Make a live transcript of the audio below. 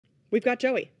We've got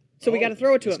Joey. So we got to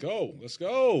throw it to him. Let's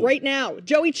go. Right now,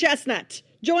 Joey Chestnut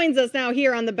joins us now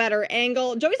here on the Bettor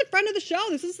Angle. Joey's a friend of the show.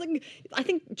 This is, like, I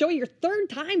think, Joey, your third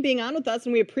time being on with us,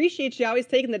 and we appreciate you always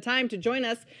taking the time to join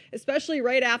us, especially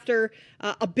right after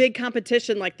a big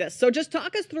competition like this. So just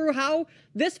talk us through how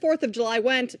this 4th of July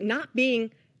went, not being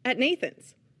at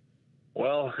Nathan's.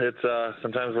 Well, it's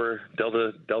sometimes we're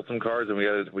dealt some cards, and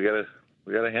we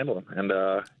gotta handle them. And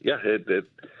I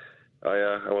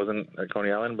wasn't at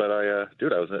Coney Island, but I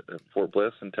was at Fort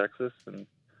Bliss in Texas, and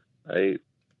I ate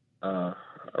a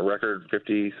record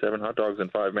 57 hot dogs in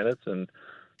 5 minutes and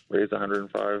raised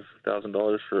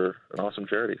 $105,000 for an awesome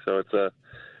charity. So it's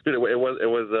it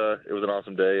was an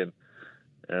awesome day,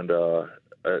 and I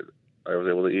was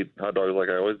able to eat hot dogs like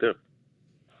I always do.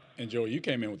 And Joey, you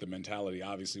came in with the mentality,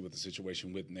 obviously, with the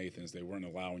situation with Nathan's. They weren't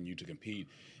allowing you to compete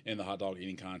in the hot dog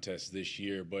eating contest this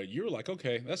year, but you were like,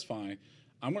 okay, that's fine.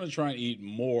 I'm going to try and eat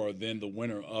more than the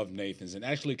winner of Nathan's, and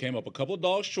actually came up a couple of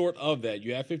dogs short of that.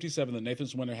 You had 57. The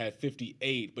Nathan's winner had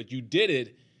 58, but you did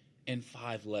it in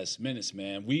 5 less minutes,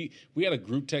 man. We had a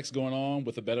group text going on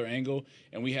with a Bettor Angle,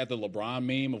 and we had the LeBron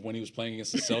meme of when he was playing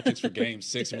against the Celtics for Game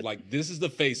 6. And we're like, this is the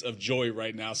face of Joey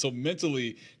right now. So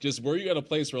mentally, just were you at a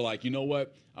place where, like, you know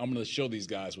what? I'm going to show these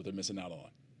guys what they're missing out on.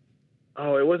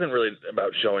 Oh, it wasn't really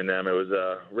about showing them. It was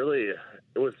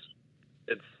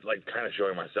it's like kind of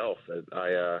showing myself that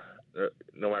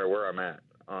no matter where I'm at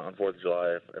on 4th of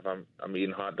July, if I'm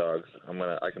eating hot dogs,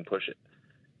 I can push it.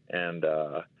 And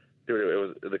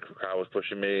dude, the crowd was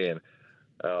pushing me, and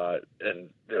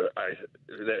dude, I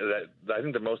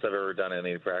think the most I've ever done in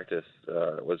any practice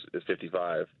is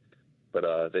 55.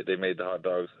 But they made the hot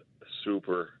dogs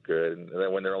super good, and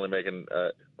then when they're making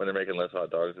less hot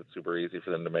dogs, it's super easy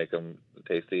for them to make them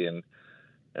tasty, and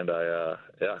I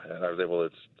was able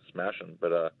to smash them.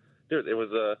 But dude, it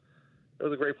was a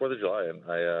great 4th of July,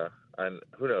 and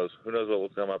who knows what will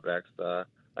come up next. I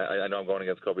know I'm going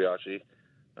against Kobayashi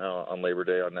on Labor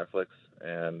Day on Netflix,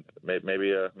 and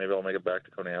maybe I'll make it back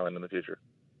to Coney Island in the future.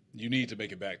 You need to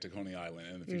make it back to Coney Island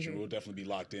in the future. Mm-hmm. We'll definitely be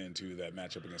locked into that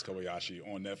matchup against Kobayashi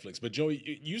on Netflix. But,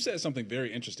 Joey, you said something very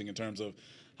interesting in terms of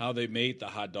how they made the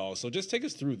hot dog. So just take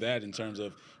us through that in terms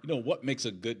of, what makes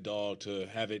a good dog to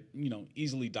have it,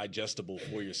 easily digestible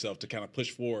for yourself to kind of push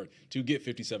forward to get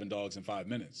 57 dogs in 5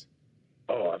 minutes.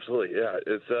 Oh, absolutely, yeah.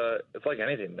 It's like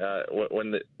anything.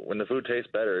 When the food tastes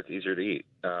better, it's easier to eat.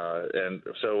 And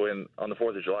so on the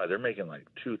 4th of July, they're making like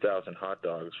 2,000 hot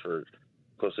dogs for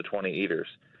close to 20 eaters.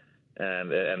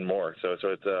 And more. So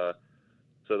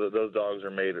those dogs are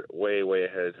made way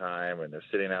ahead of time, and they're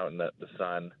sitting out in the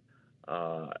sun.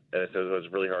 And so it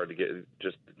was really hard to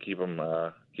keep them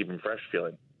fresh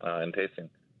feeling and tasting.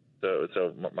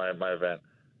 So my event,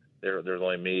 there's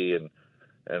only me and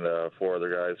 4 other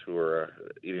guys who were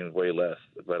eating way less.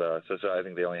 But so I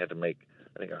think they only had to make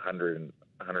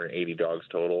 180 dogs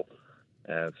total,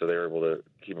 and so they were able to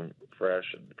keep them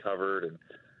fresh and covered.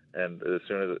 And as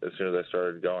soon as I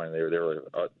started going, they were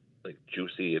like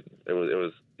juicy. And it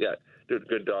was dude,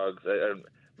 good dogs.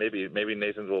 Maybe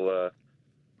Nathan's will.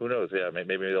 Who knows? Yeah,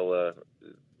 maybe they'll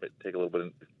take a little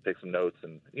bit, take some notes,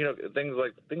 and things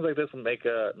like this will make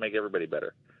everybody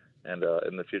better. And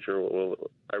in the future,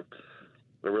 I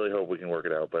really hope we can work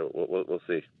it out, but we'll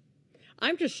see.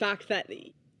 I'm just shocked that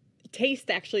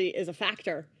taste actually is a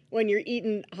factor when you're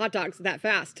eating hot dogs that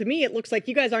fast. To me, it looks like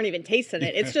you guys aren't even tasting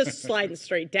it. It's just sliding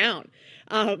straight down.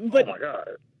 But oh my God,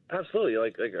 absolutely!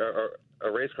 Like a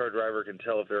race car driver can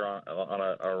tell if they're on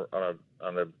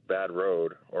a bad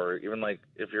road, or even like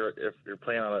if you're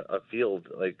playing on a field.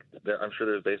 Like I'm sure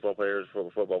there's baseball players,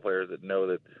 football players that know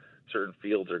that certain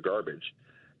fields are garbage,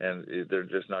 and they're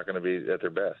just not going to be at their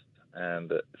best.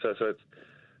 And so it's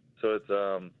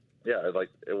like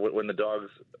when the dogs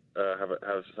have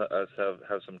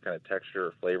some kind of texture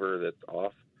or flavor that's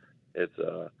off, it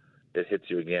hits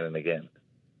you again and again.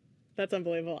 That's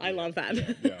unbelievable. I love that.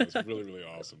 Yeah, it's really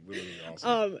awesome. Really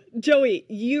awesome. Joey,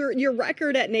 your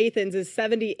record at Nathan's is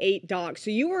 78 dogs. So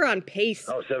you were on pace.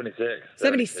 Oh, 76.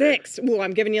 76. Well,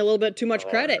 I'm giving you a little bit too much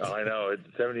credit. Oh, I know.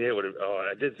 78 would have. Oh,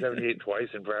 I did 78 twice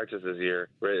in practice this year,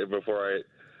 right before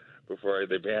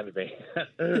they banned me.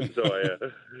 Dude, 78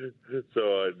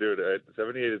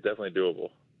 is definitely doable.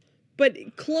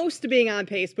 But close to being on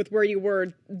pace with where you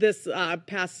were this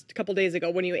past couple days ago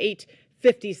when you ate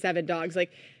 57 dogs.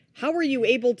 Like, how were you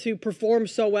able to perform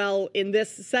so well in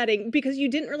this setting? Because you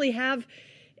didn't really have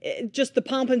just the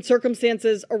pomp and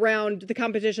circumstances around the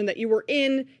competition that you were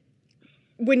in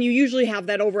when you usually have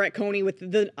that over at Coney with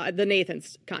the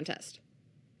Nathan's contest.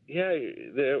 Yeah,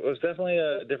 it was definitely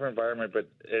a different environment, but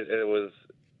it was.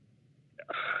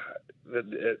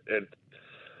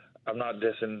 I'm not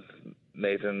dissing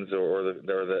Nathan's or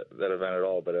that event at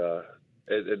all, but the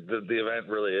event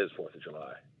really is 4th of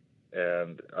July,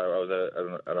 and I was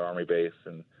at an Army base,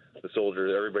 and the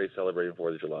soldiers, everybody's celebrating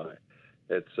 4th of July.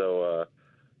 It's so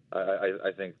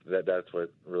I think that's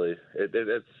what really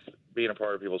it's being a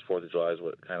part of people's 4th of July is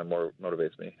what kind of more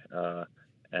motivates me,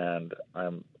 and I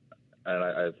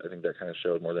think that kind of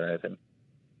showed more than anything.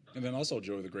 And then also,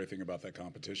 Joey, the great thing about that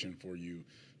competition for you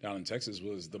down in Texas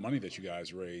was the money that you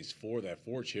guys raised for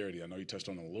charity. I know you touched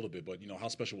on it a little bit, but how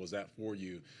special was that for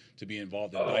you to be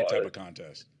involved in that type of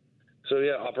contest? So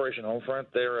yeah, Operation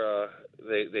Homefront,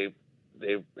 they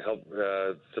help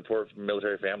support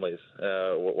military families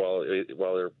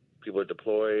while their people are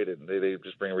deployed, and they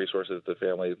just bring resources to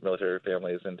families, military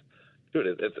families, and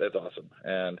dude, it's awesome.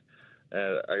 And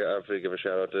I have to give a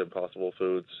shout out to Impossible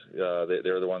Foods.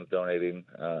 They're the ones donating.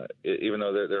 Even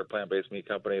though they're a plant-based meat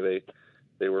company,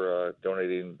 they were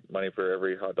donating money for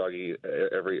every hot dog,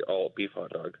 every all beef hot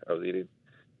dog I was eating.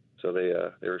 So they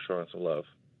were showing some love.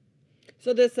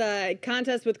 So this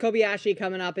contest with Kobayashi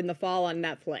coming up in the fall on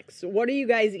Netflix. What are you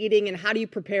guys eating, and how do you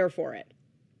prepare for it?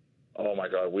 Oh my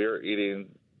God, we are eating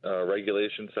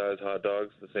regulation size hot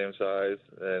dogs, the same size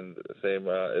and the same.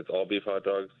 It's all beef hot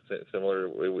dogs, similar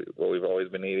to what we've always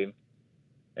been eating,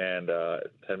 and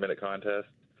 10-minute contest.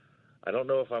 I don't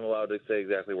know if I'm allowed to say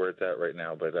exactly where it's at right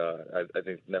now, but I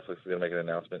think Netflix is going to make an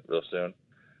announcement real soon,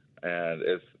 and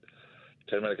it's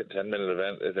 10-minute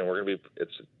event, and we're going to be.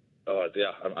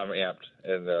 I'm amped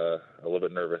and a little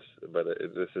bit nervous, but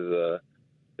this is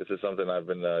something I've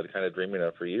been kind of dreaming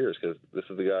of for years, because this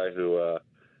is the guy who.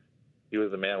 He was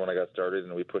the man when I got started,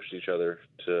 and we pushed each other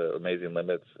to amazing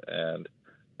limits. And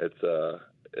it's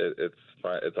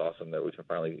awesome that we can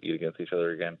finally eat against each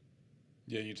other again.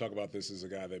 Yeah, you talk about this as a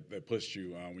guy that pushed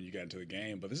you when you got into the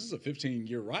game, but this is a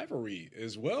 15-year rivalry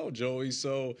as well, Joey.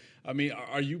 So, I mean,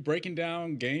 are you breaking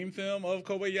down game film of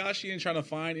Kobayashi and trying to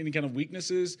find any kind of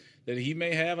weaknesses that he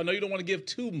may have? I know you don't want to give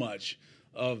too much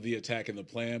of the attack and the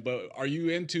plan, but are you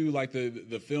into like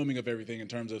the filming of everything in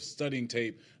terms of studying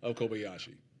tape of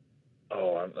Kobayashi?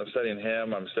 Oh, I'm studying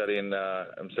him. I'm studying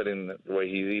the way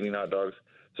he's eating hot dogs.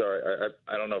 Sorry,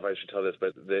 I don't know if I should tell this,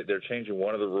 but they're changing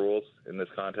one of the rules in this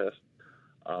contest.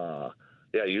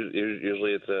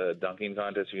 Usually it's a dunking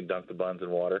contest. You can dunk the buns in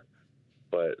water,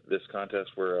 but this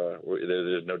contest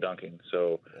there's no dunking.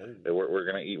 So we're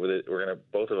gonna eat with it.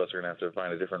 Both of us are gonna have to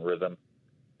find a different rhythm,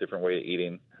 different way of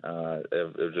eating.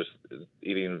 Of just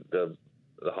eating the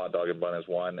hot dog and bun as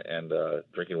one, and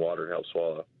drinking water to help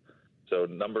swallow. So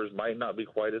numbers might not be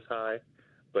quite as high,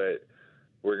 but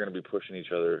we're going to be pushing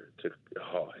each other to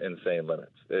insane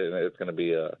limits. And it's going to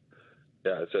be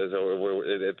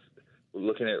it's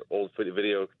looking at old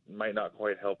video might not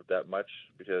quite help that much,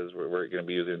 because we're going to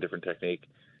be using a different technique.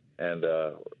 And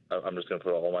I'm just going to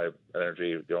put all my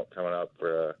energy coming up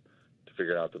to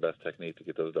figuring out the best technique to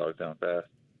get those dogs down fast.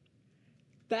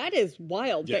 That is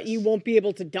wild. Yes. That you won't be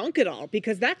able to dunk it all,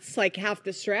 because that's like half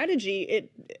the strategy.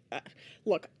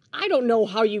 Look, I don't know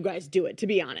how you guys do it, to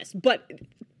be honest, but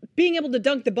being able to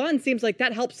dunk the bun seems like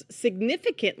that helps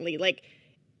significantly. Like,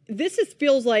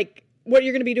 feels like what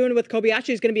you're going to be doing with Kobayashi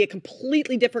is going to be a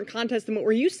completely different contest than what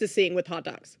we're used to seeing with hot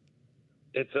dogs.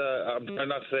 It's I'm trying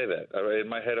not to say that. In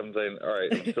my head, I'm saying, all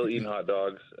right, I'm still eating hot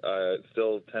dogs. It's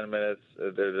still 10 minutes.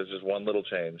 There's just one little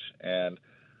change, and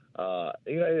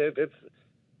there's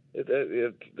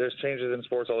changes in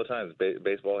sports all the time.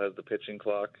 Baseball has the pitching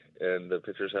clock, and the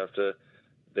pitchers have to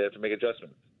make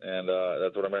adjustments, and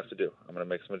that's what I'm going to have to do. I'm going to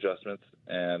make some adjustments,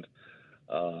 and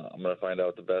I'm going to find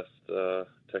out the best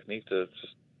technique to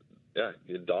just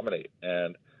dominate.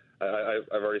 And I've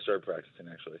already started practicing,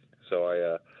 actually, so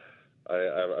I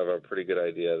have a pretty good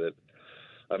idea that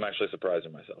I'm actually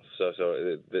surprising myself. So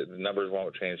the numbers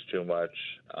won't change too much,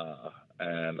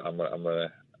 and I'm gonna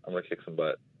kick some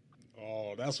butt.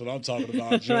 Oh, that's what I'm talking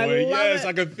about, Joey. Yes,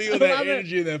 I can feel that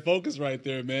energy and that focus right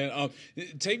there, man.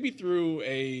 Take me through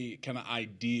a kind of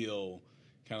ideal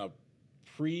kind of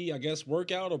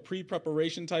workout or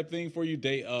pre-preparation type thing for you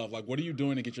day of. Like, what are you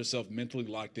doing to get yourself mentally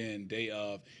locked in day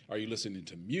of? Are you listening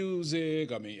to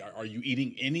music? I mean, are you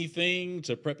eating anything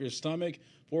to prep your stomach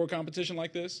for a competition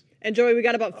like this? And Joey, we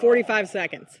got about 45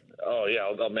 seconds. Oh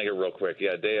yeah, I'll make it real quick.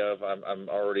 Yeah, day of, I'm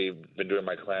already been doing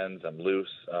my cleanse. I'm loose.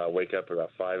 Wake up at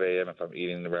about 5 a.m. if I'm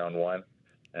eating around 1,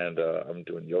 and I'm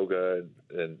doing yoga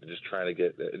and just trying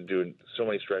to doing so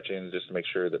many stretching just to make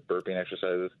sure that burping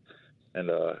exercises, and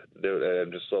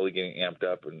I'm just slowly getting amped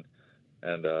up. And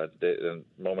the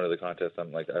moment of the contest,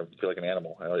 I'm like, I feel like an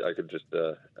animal. I'm a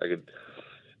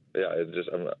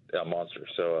monster.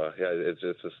 So it's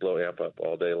just a slow amp up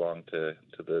all day long to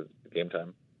the game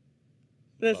time.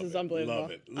 This is unbelievable.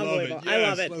 Love it. Unbelievable. Yes, I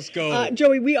love it. Let's go.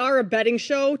 Joey, we are a betting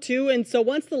show too, and so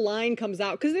once the line comes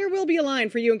out, because there will be a line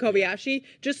for you and Kobayashi,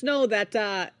 just know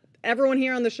that everyone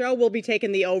here on the show will be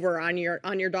taking the over on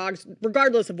your dogs,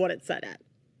 regardless of what it's set at.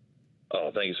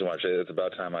 Oh, thank you so much. It's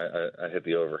about time I hit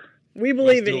the over. We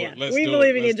believe in you. We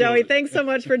believe in you, Joey. It. Thanks so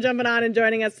much for jumping on and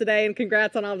joining us today, and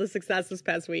congrats on all the success this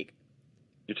past week.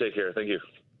 You take care. Thank you.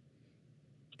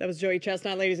 That was Joey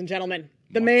Chestnut, ladies and gentlemen.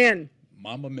 The man.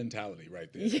 Mama mentality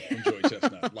right there from Joey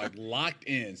Chestnut. Like locked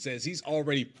in, says he's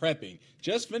already prepping.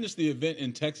 Just finished the event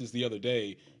in Texas the other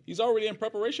day. He's already in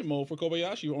preparation mode for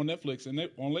Kobayashi on Netflix and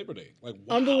on Labor Day. Like,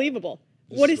 wow. Unbelievable.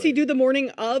 What does he do the morning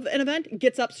of an event?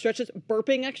 Gets up, stretches,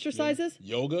 burping exercises?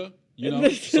 Yeah. Yoga. You know,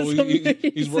 so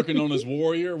he's working on his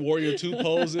warrior 2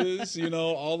 poses, you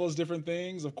know, all those different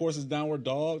things. Of course, his downward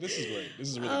dog. This is great. This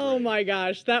is really great. Oh, my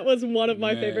gosh. That was one of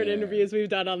my favorite interviews we've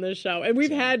done on this show. And we've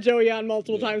had Joey on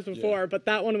multiple times before, but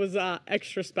that one was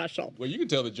extra special. Well, you can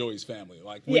tell that Joey's family.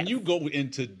 Like, when you go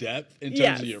into depth in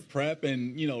terms of your prep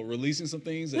and, you know, releasing some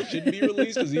things that shouldn't be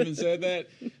released, because he even said that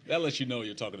lets you know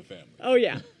you're talking to family. Oh,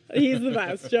 yeah. He's the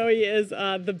best. Joey is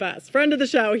the best. Friend of the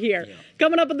show here. Yeah.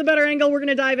 Coming up at the Bettor Angle, we're going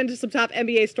to dive into some top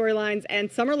NBA storylines and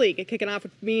Summer League kicking off,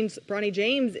 which means Bronny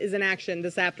James is in action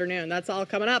this afternoon. That's all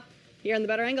coming up here on the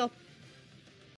Bettor Angle.